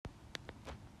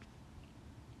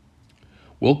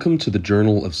Welcome to the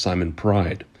Journal of Simon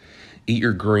Pride. Eat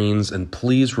your greens and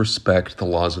please respect the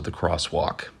laws of the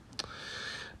crosswalk.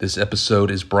 This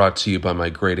episode is brought to you by my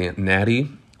great aunt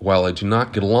Natty. While I do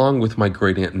not get along with my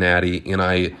great aunt Natty and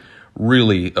I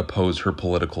really oppose her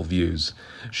political views,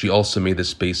 she also made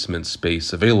this basement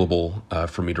space available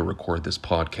for me to record this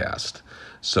podcast.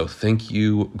 So thank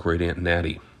you, great aunt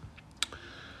Natty.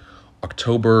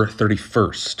 October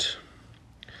 31st.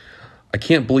 I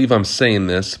can't believe I'm saying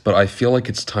this, but I feel like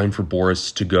it's time for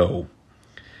Boris to go.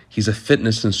 He's a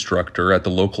fitness instructor at the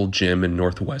local gym in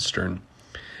Northwestern.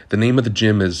 The name of the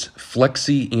gym is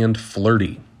Flexy and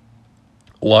Flirty.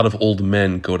 A lot of old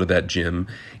men go to that gym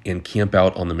and camp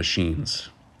out on the machines.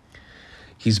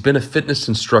 He's been a fitness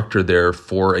instructor there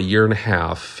for a year and a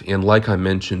half, and like I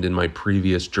mentioned in my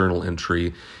previous journal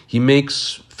entry, he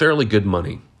makes fairly good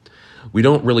money. We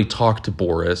don't really talk to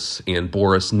Boris, and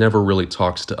Boris never really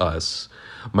talks to us.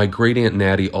 My great aunt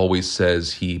Natty always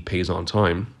says he pays on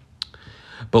time.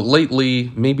 But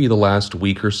lately, maybe the last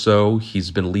week or so, he's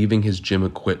been leaving his gym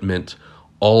equipment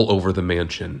all over the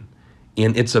mansion.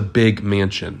 And it's a big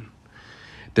mansion.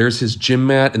 There's his gym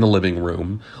mat in the living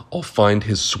room. I'll find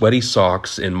his sweaty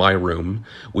socks in my room.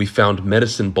 We found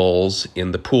medicine balls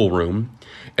in the pool room.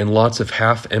 And lots of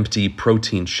half-empty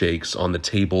protein shakes on the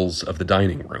tables of the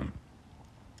dining room.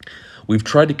 We've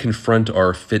tried to confront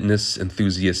our fitness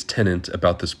enthusiast tenant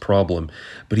about this problem,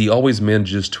 but he always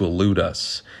manages to elude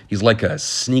us. He's like a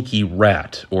sneaky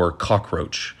rat or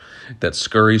cockroach that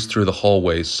scurries through the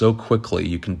hallway so quickly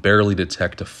you can barely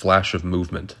detect a flash of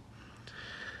movement.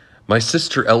 My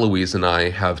sister Eloise and I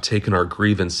have taken our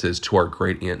grievances to our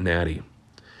great aunt Natty.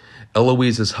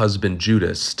 Eloise's husband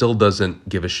Judas still doesn't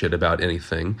give a shit about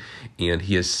anything, and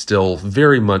he is still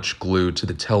very much glued to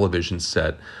the television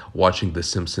set watching The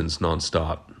Simpsons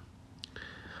nonstop.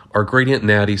 Our great aunt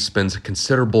Natty spends a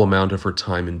considerable amount of her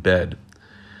time in bed.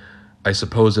 I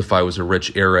suppose if I was a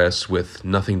rich heiress with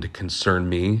nothing to concern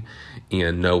me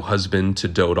and no husband to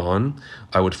dote on,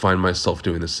 I would find myself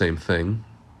doing the same thing.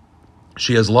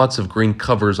 She has lots of green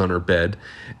covers on her bed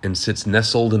and sits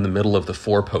nestled in the middle of the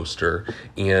four-poster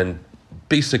and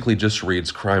basically just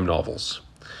reads crime novels.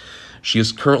 She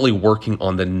is currently working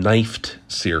on the Knifed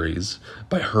series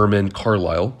by Herman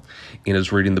Carlyle and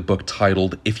is reading the book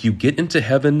titled, If You Get Into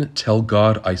Heaven, Tell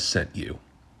God I Sent You.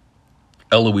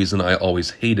 Eloise and I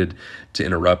always hated to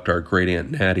interrupt our great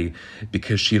aunt Natty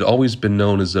because she had always been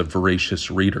known as a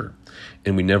voracious reader,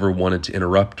 and we never wanted to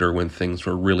interrupt her when things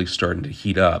were really starting to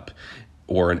heat up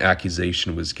or an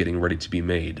accusation was getting ready to be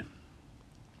made.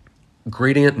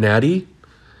 Great Aunt Natty?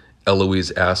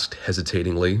 Eloise asked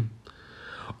hesitatingly.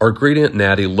 Our great aunt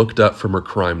Natty looked up from her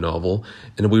crime novel,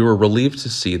 and we were relieved to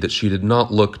see that she did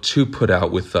not look too put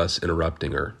out with us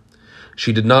interrupting her.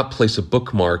 She did not place a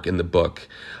bookmark in the book,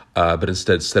 but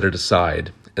instead set it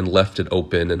aside and left it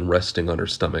open and resting on her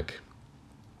stomach.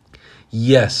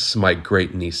 Yes, my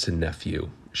great niece and nephew,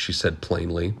 she said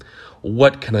plainly.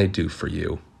 What can I do for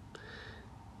you?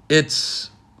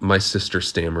 It's, my sister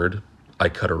stammered. I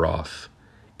cut her off.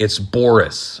 It's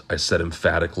Boris, I said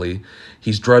emphatically.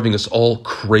 He's driving us all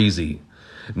crazy.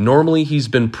 Normally he's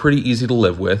been pretty easy to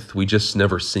live with. We just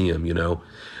never see him, you know.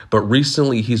 But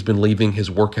recently he's been leaving his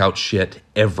workout shit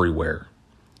everywhere.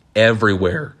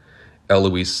 Everywhere,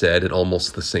 Eloise said at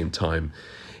almost the same time.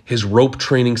 His rope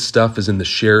training stuff is in the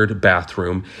shared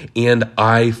bathroom, and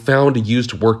I found a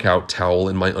used workout towel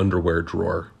in my underwear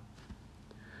drawer.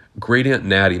 Great Aunt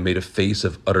Natty made a face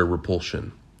of utter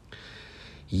repulsion.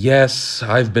 Yes,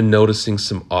 I've been noticing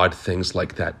some odd things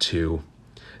like that too.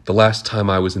 The last time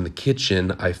I was in the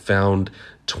kitchen, I found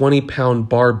 20-pound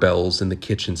barbells in the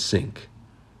kitchen sink.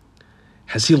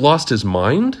 Has he lost his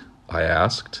mind? I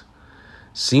asked.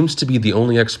 Seems to be the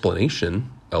only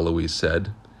explanation, Eloise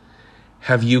said.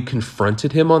 Have you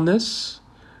confronted him on this?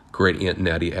 Great Aunt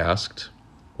Natty asked.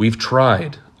 We've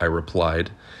tried, I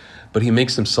replied, but he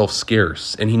makes himself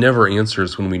scarce, and he never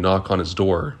answers when we knock on his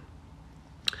door.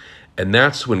 And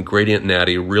that's when Great Aunt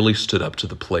Natty really stood up to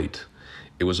the plate.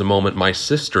 It was a moment my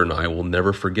sister and I will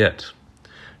never forget.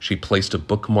 She placed a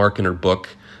bookmark in her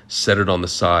book, set it on the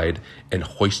side, and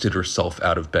hoisted herself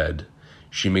out of bed.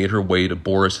 She made her way to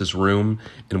Boris's room,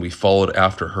 and we followed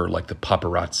after her like the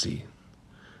paparazzi.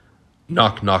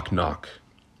 Knock, knock, knock.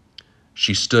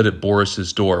 She stood at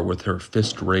Boris's door with her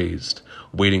fist raised,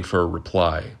 waiting for a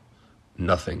reply.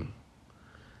 Nothing.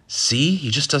 See, he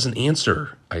just doesn't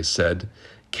answer, I said,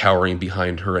 cowering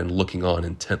behind her and looking on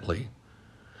intently.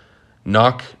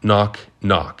 Knock, knock,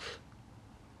 knock.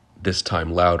 This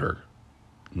time louder.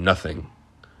 Nothing.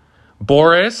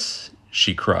 Boris,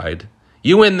 she cried.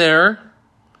 You in there?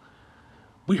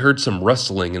 We heard some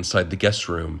rustling inside the guest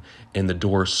room, and the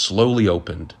door slowly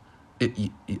opened.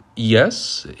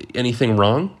 Yes? Anything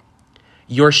wrong?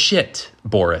 Your shit,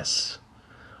 Boris,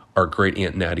 our great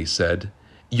Aunt Natty said.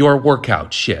 Your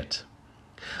workout shit.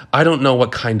 I don't know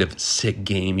what kind of sick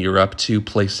game you're up to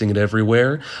placing it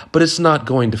everywhere, but it's not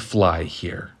going to fly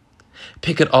here.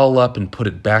 Pick it all up and put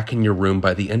it back in your room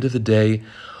by the end of the day,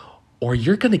 or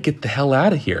you're going to get the hell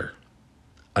out of here.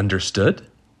 Understood?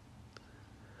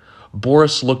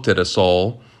 Boris looked at us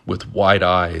all with wide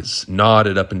eyes,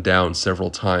 nodded up and down several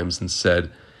times, and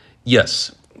said,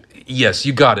 Yes,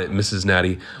 you got it, Mrs.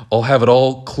 Natty. I'll have it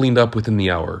all cleaned up within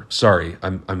the hour. Sorry,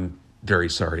 I'm very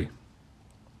sorry.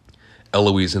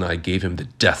 Eloise and I gave him the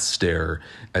death stare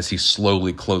as he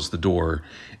slowly closed the door,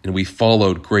 and we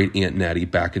followed Great Aunt Natty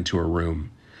back into her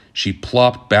room. She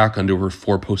plopped back onto her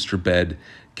four-poster bed,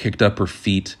 kicked up her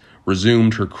feet,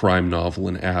 resumed her crime novel,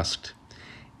 and asked,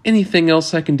 Anything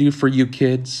else I can do for you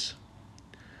kids?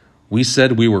 We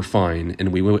said we were fine,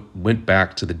 and we went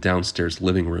back to the downstairs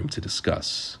living room to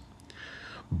discuss.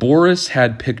 Boris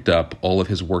had picked up all of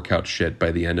his workout shit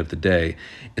by the end of the day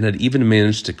and had even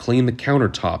managed to clean the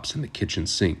countertops in the kitchen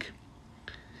sink.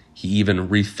 He even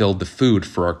refilled the food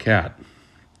for our cat.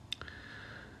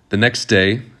 The next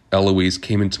day, Eloise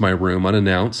came into my room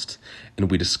unannounced,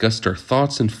 and we discussed our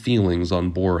thoughts and feelings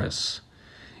on Boris.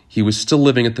 He was still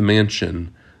living at the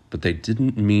mansion, but they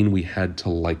didn't mean we had to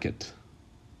like it.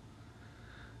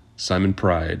 Simon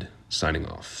Pride, signing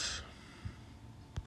off.